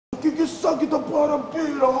que sa kita para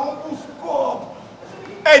pila hapus ko?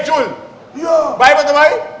 Hey, Jul! Yeah! Vai ba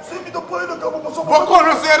também? Sim, kita pa ina ka papasok. Vou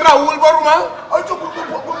conhecer Raul Baruma? Ay, sa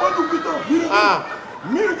pagmamalo kita.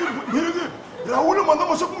 Mira, Raul manda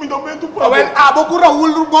mo sa kumindamento pa. When abo ko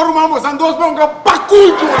Raul Baruma mo, saan dos bang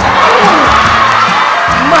kapakul, Jul!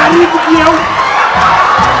 Marido que eu!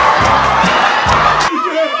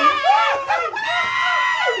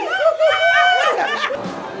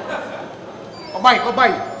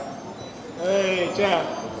 Vai. Hey, Tia,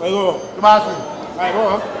 vai go. Que massa. Vai go,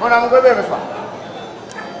 hein? Vamos lá, vamos beber, pessoal.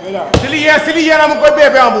 Mira. Se liga, vamos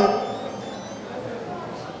beber, amor.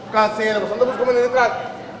 Cansei, não estamos comendo entrar.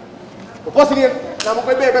 Eu posso ir? Vamos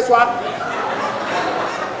beber, pessoal.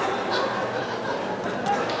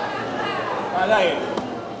 Olha aí.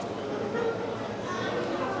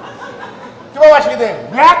 O que eu acho que tem?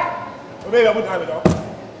 Black? Vou beber muito rápido, então.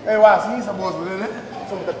 Eu acho assim, saboroso, né?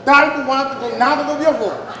 Somos tanto quanto com nada do dia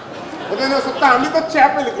fogo. Porque nós estamos muito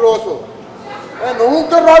chapa e grosso.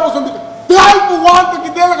 Nunca rouba, somos tanto quanto que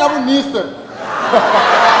dele acabou mister.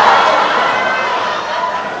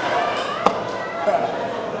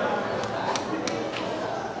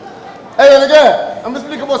 Ei, olha, vamos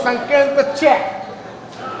explicar para você quem está check.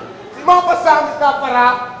 Se vamos passar a estar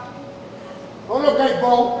parado, vamos colocar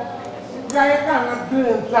bom, se ganha carne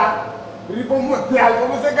dentro, riba modelo,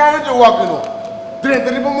 como você ganha de walk no.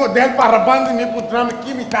 Dentro riba modelo para a banda me encontrar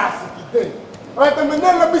aqui me tá aqui dentro. Olha, também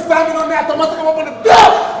não é pisar no neto, mas como para Deus!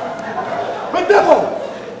 Mas Deus!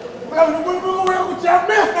 Eu não vou ver o que é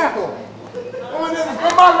mesmo, neto. Como é que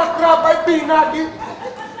você vai na trapa e pinga aqui?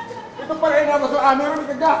 Então para aí, mas a minha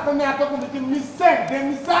única gasta neto como que me segue,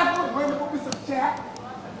 me saca, vai me comer esse check.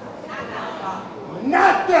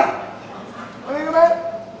 Nada! Olha que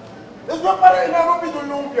bem. Eu só parei, não vou pedir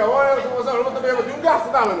lumpia. Olha, você não também vai um gasto,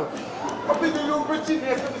 tá, mano? Vou pedir lumpia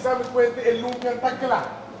chinês, que sabe que é lumpia tá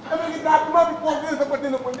claro. Eu vou dar uma conversa para ter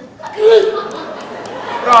no ponto.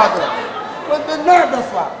 Pronto. Não tem nada,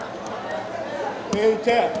 só. Ei,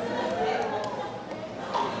 Tia.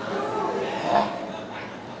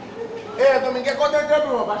 É, Domingo, é quando eu entrei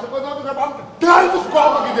pro baixa, quando eu entrei pro dá os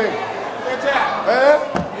copos aqui dentro. Tia. É?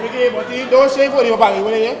 Mira aqui, botei 2 cheios por aí, papai.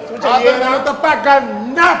 Olha aí. Não tá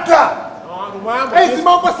pagando nada. Não vamos. Ei, se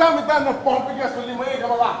mal passar me dá na pompa de gasolina, aí,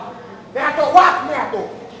 acaba lá. Neto, what, Neto?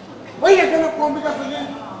 Vai aqui na pompa de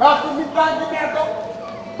gasolina. Rato, me dá de Neto.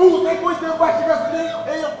 Puta, depois de eu baixo de gasolina,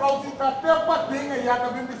 eu falo assim, tá até o patinho aí,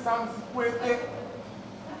 acabei me salando 50.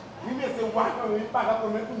 Me desceu o barco, eu ia pagar por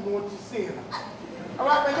menos um monte de cena.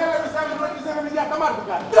 Agora, peguei a missão de noite e você me diz, tá marcado,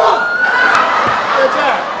 cara. Ei,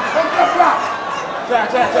 Tia. Vamos quebrar. Tia.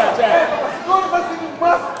 Segura pra cima de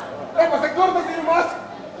massa. Segura pra cima de massa.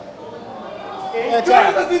 Tia.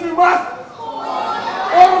 Segura pra cima de massa.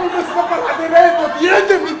 Eu não me sinto para a direita,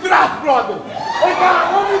 diante me traz, brother. Ei, cara,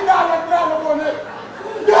 não me dá na entrada, brother.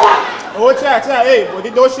 Ô, Tia, ei,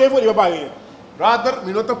 botei 2 cheios por aí, papai. Brother,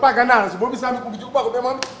 me não tô pagando nada. Se você sabe como que eu pago, meu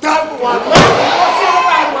mano, tá no ar.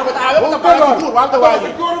 Vamos pagar tudo, vamos pagar. Você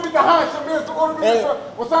que ouro me dá racha mesmo, você ouro me dá.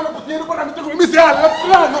 Você não pode ir para mim, tem que me dizer, lá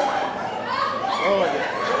plano. Olha.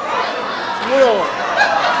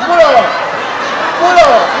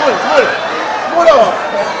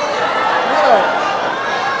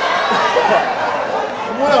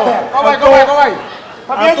 Como vai?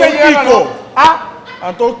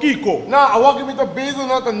 Anto Kiko. Não, a walk me to beijo,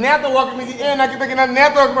 não, to neto, walk me de ena, aqui na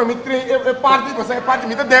neto, walk me trem, é parte, você é parte,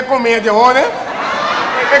 me de comédia, ó, né?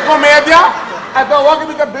 É comédia, então walk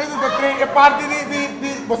me to beijo, to trem, é parte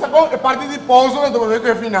de, você é parte de pouso, então você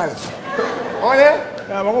é final. Olha?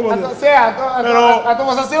 Vamos ver. Então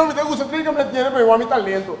você sempre tem que trem que me tem, mas o homem tá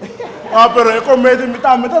lento. Pero é comédia, me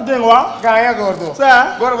tá dentro lá. Ganha, gordo. Cê?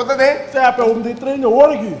 Agora você tem? Cê, pero me treino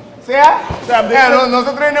hoje aqui. Cê? Não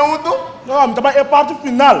se treina muito? Não, mas é parte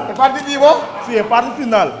final. É parte de bom? Sim, é parte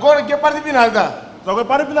final. Agora, que parte final tá? Só que a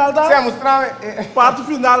parte final tá? Cê, mostrar... Parte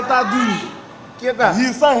final tá de... Que tá?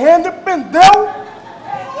 Isso a rende pendeu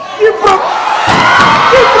e pra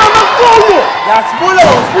não como? Já, spula.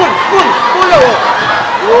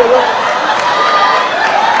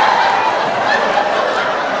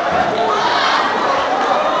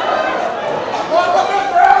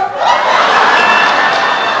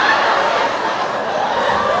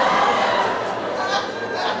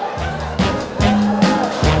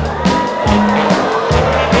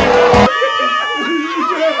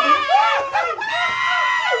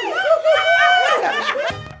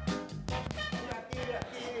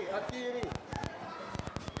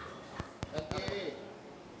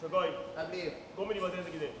 Como ele vai dentro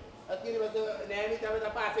aqui dentro? Aqui você nem estava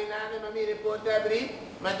passando nada, mas me reporta abrir,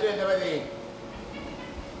 mas tu ainda vai ver.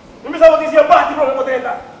 Não me sabe dizer parte para eu poder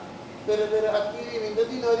entrar. Pero aqui, ainda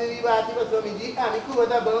de novo, ele bate para sua medida, a minha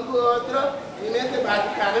da banco outro, e nesse bate,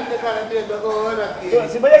 cara, não tem cara de agora aqui.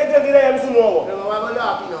 Se vai que tem aí, isso novo. Eu não vou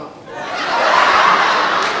olhar aqui, não.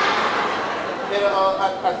 Pero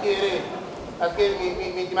aqui,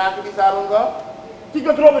 me marca de sabão, ó. Que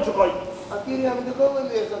eu trouxe, Chocoi? Aqui, eu me dou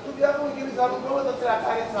mesmo. Tu já com aquele sabão, como eu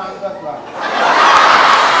tratar esse sangue da sua?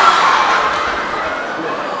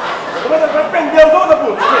 Como é que vai prender os outros, pô?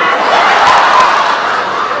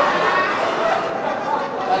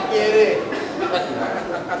 Aqui,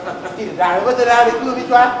 já, eu vou tirar aqui o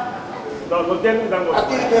bicho, Não, não tem nada.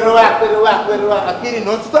 Aqui, peruá. Aqui,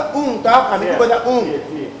 não está tá? A minha coisa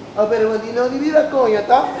Oh, pero não de vida conha,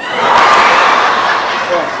 tá?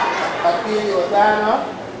 Aqui, tá, não?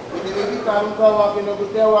 E deve ficar copo aqui no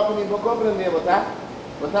hotel, aqui não vou compreender, tá?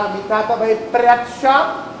 Tá, minha tata vai pet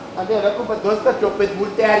shop. Até ela compra 2 cachorros pet bull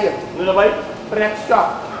terrier. Não vai? Pet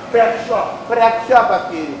shop. Pet shop. Pet shop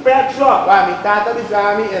aqui. Pet shop. Vai, minha tata me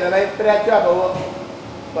chama, ela vai pet shop.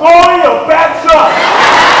 Coio, pet shop.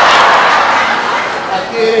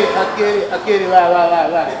 Aqui,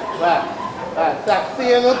 vai.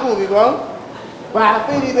 Saxinha no cubo, bom? Vai,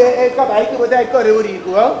 Felipe, é capaz que você vai correr o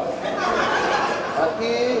rico, bom?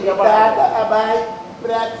 Aqui, mitata, abai,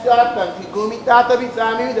 pet shop, se com mitata, me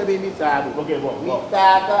também me sabe. Ok, bom.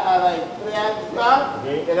 Mitata, abai, pet shop,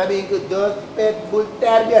 ela vem com 2 pet bull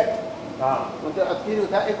terrier. Tá. Então, aqui,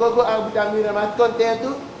 tá? E como a vitamina mais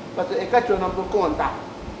contento, porque é cachorro não por conta.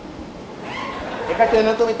 É cachorro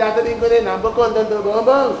não come tanto bem com ele, não por conta do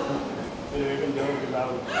bombom.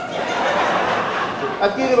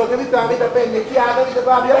 Aqui, porque me tá pennechiato, mi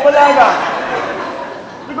fa Yang belaga.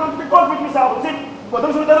 Because me sabe, sim. Quando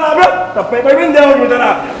você tá na área, tá pegando bem dentro de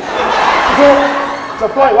lá. Só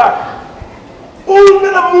foi, vai.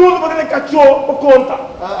 Na mundo para ele cachorro por conta.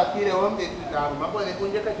 Aqui eu amo desse carro, mas quando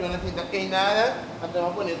ele já cachorro assim da queinada, até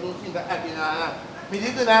mas quando ele assim da aqui na. Me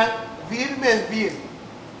diz na vir.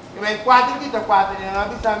 Eu venho 4 dias, não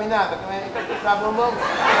avisa nada, que eu cachorro sabe bom.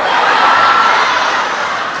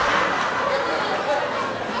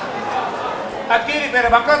 Aqui, pero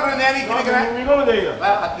baka Brunelli, kini kena.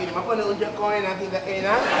 Aqui, mas quando um dia coin nanti da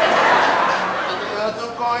ena, então tu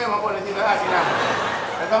coin, mas quando ti da aqui na.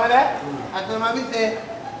 Então mana? Então mas você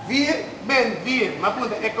vir, mas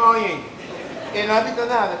quando é coin. E não habita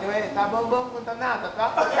nada, que vai tá bom, não tá nada,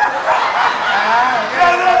 tá?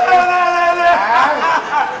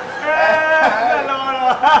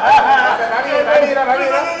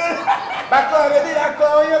 Bako, ready na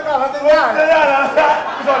coin, eu tava tentando.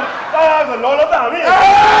 Lolo também.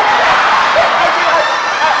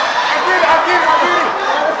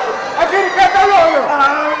 Aqui, Catalunha.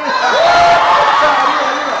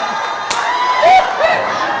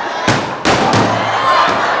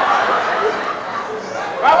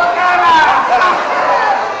 Vamos, cara.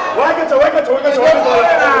 Vai, cachorro.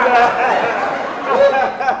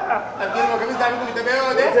 Aqui, irmão, que me sabe como te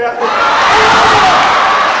veo, né?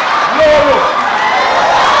 Lolo.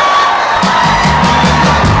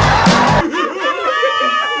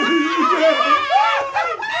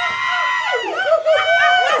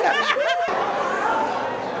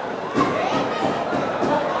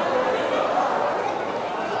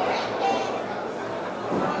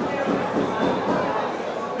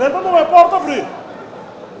 Dentro não é porta abrir.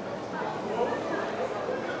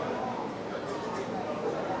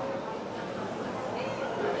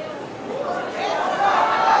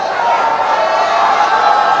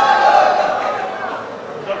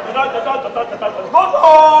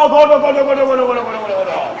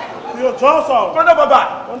 Tio, ciao Sao. Quando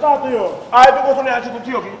papà? Quanto tio? Tu cosa ne hai con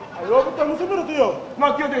tio qui? Io che non so tio.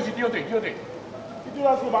 Ma tio te, tio te. Che ti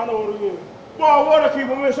lascio bene ora che. Ma ora che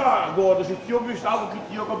come sa, guarda, se tio vi stavo che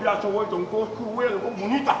tio che piace molto un po' cruel, un po'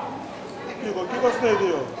 bonita. Dico, che cosa stai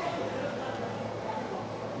tio?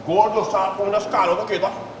 Gordo sa con una scala, lo chiedo.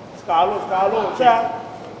 Scalo, cioè?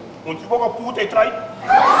 Non ti può puta e trai?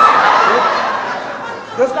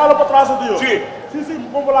 Che scalo per trás tio? Sì. Sì,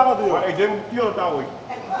 come la tio? Ma è un tio da voi.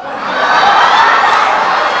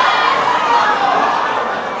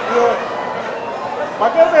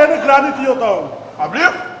 Ma che è grande tio tao? Abri?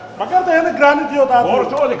 Ma che è grande tio tao?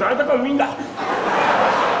 Gordo, le carte camminda.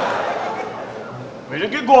 Vedi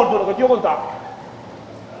che gordo che tio conta.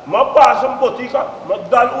 Ma passa in botica, ma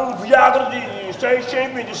dà un Viagra di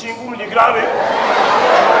 625 mg.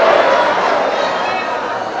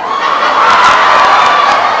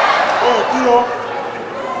 Oh, tio.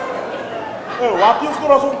 Wat je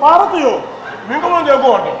coração para, tio? Me comandei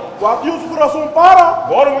gordo. Wat je coração para?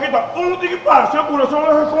 Gordo, mas que tá um de que passa, seu coração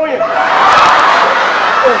é reconhece.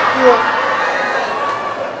 Oh, tio.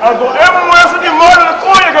 Então, é uma moça de mora na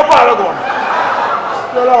conha que para agora.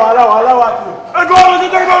 Olha, tio. Agora você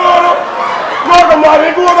tem gordo. Gordo,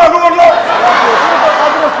 Mari, gordo.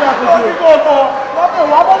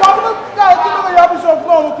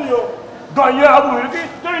 Ganhava, ele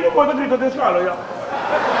tem no ponto de vista desse cara, já.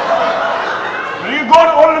 E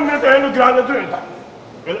agora, olha o meu terreno grande dentro.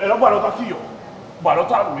 Ele barota aqui, ó.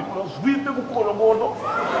 Barota, os vídeos do couro gordo.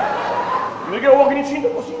 Ele é o organismo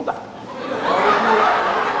por cima.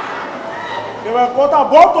 Ele vai contar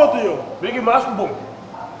bom, todo, tio. Ele é mais bom.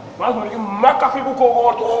 Mas ele é macaco com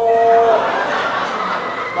gordo.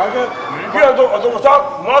 Ele é, eu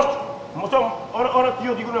mostra, ora,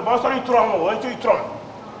 tio, digo, não basta ali trono, aí tem trono.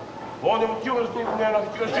 Onde eu tio, eu tenho que ganhar,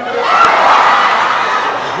 tio,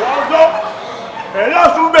 gordo, ele é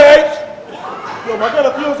um beijo. Mas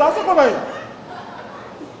ele tio, sabe como é?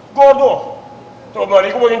 Gordo, tô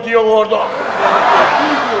marico com um tio gordo.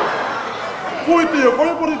 Fui, tio,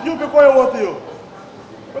 foi por tio que foi o tio.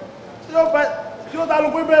 Tio, dá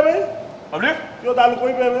no coi bebê. Abrir? Tio, dá no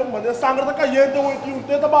coi bebê, mas é sangue da caiente, o tio,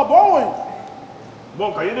 tenta babão, hein?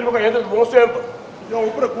 Bom, caiente, bom sempre.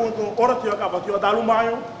 Eu pergunto, ora tio, acaba, tio, dá no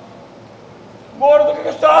maio. Gordo, o que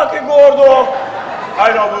está aqui, gordo?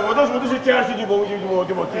 Ai, não, eu não se quer de bom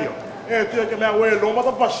tio. É, tio, que minha abuela, mas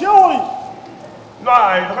tá paixão, hein?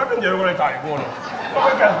 Não, não vai vender o comentário, gordo. Não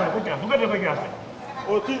vai querer, tu quer ver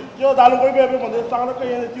O tio, dá no coi bebê, mas é sangue da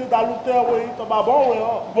caiente, tio, dá no teu, hein? Tá babão, hein?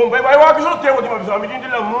 Bom, vai lá que eu tenho uma visão, a medida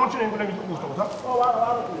dele é muito, nem que tu gostou, tá? Ó,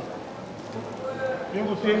 lá, tio. Eu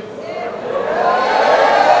gostei.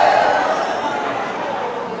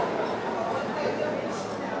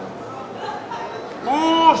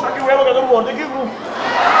 Está aqui o elo que eu tô morto, aqui, Bruno.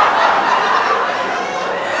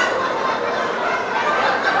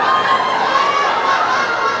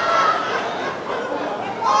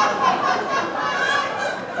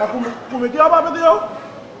 Comedia a baba, tio?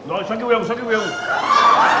 Não, isso aqui o elo.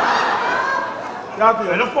 Já,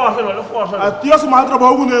 tio. Ele é forte, A tia se mal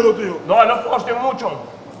trabalhou com ele, tio. Não, ele é forte, tem muito.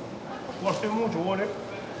 Forte, olha.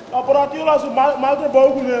 Ah, por aqui lá se mal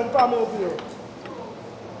trabalhou com ele, tá, meu tio?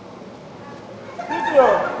 Tio,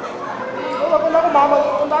 eu vou andar com mama,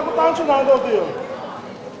 andar com tanto não, tio.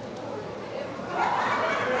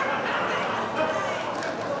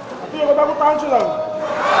 Tio, eu vou andar com tanto não.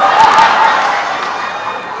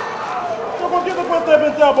 Tio, contigo depois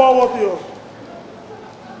de ter a bola, tio.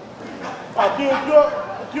 Ah,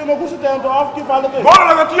 tio, não gosto tanto, acho que vale tio.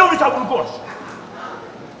 Agora lá, tio, me sabe um curso.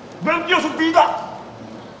 Bem, tio, subida.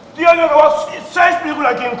 Tio, eu gosto 6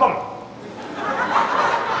 películas aqui em Kong.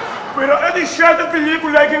 Pero é de 7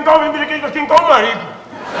 películas aqui em Kong, me diz que King Kong marico.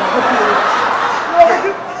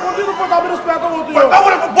 Contigo pode dar respeito, tio. Mas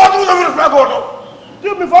agora, bota o meu respeito, gordo.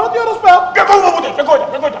 Tio, me fala, tio, respeito. Que como vou botar? Que coisa?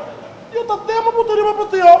 Tio, tá tema putaria pra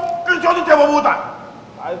tio. Que tio de tempo vou botar?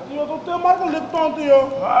 Ai, tio, tu tem marca Lipton,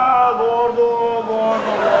 tio. Ah, gordo.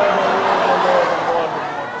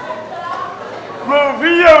 Me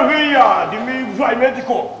via, de mim vai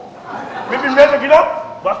médico. Me mete aqui não?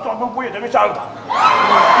 Basta tomar um punho, me sanca.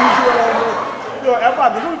 Tio, é pra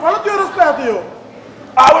mim, me fala, tio, respeito, tio.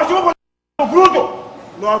 Ah, mas eu vou botar o bruto.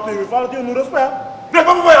 Não, tio, me fala, tio, não respeito.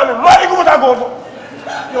 Depois eu vou ver, marico botar gordo.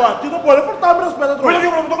 Tio, não pode portar me respeito, tio. Mas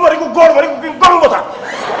eu vou botar marico gordo, como botar?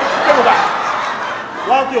 Que botar?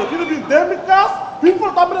 Lá, tio, tio, vim dentro de casa, vim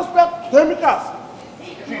portar me respeito, dentro de casa.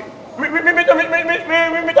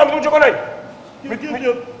 Me dá um chocolate.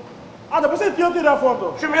 Tio. Ah, depois você tio tirar a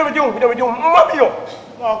foto. Se me deu um mamio.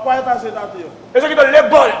 Não, qual é a taxa da tio? Esse aqui tá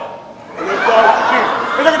legal.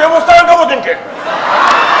 Esse aqui tem mostrar que eu vou ter que.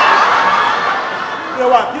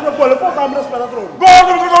 Tio, aqui não pode portar me respeito, tio.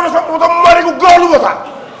 Gordo, botar marico gordo botar.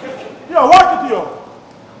 Tio, olha, tio.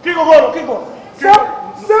 Que gordo?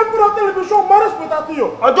 Sempre na televisão, mais respeito,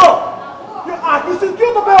 tio. Adoro. Tio, aqui se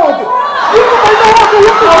tio também, onde? Tio também não,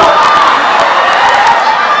 tio.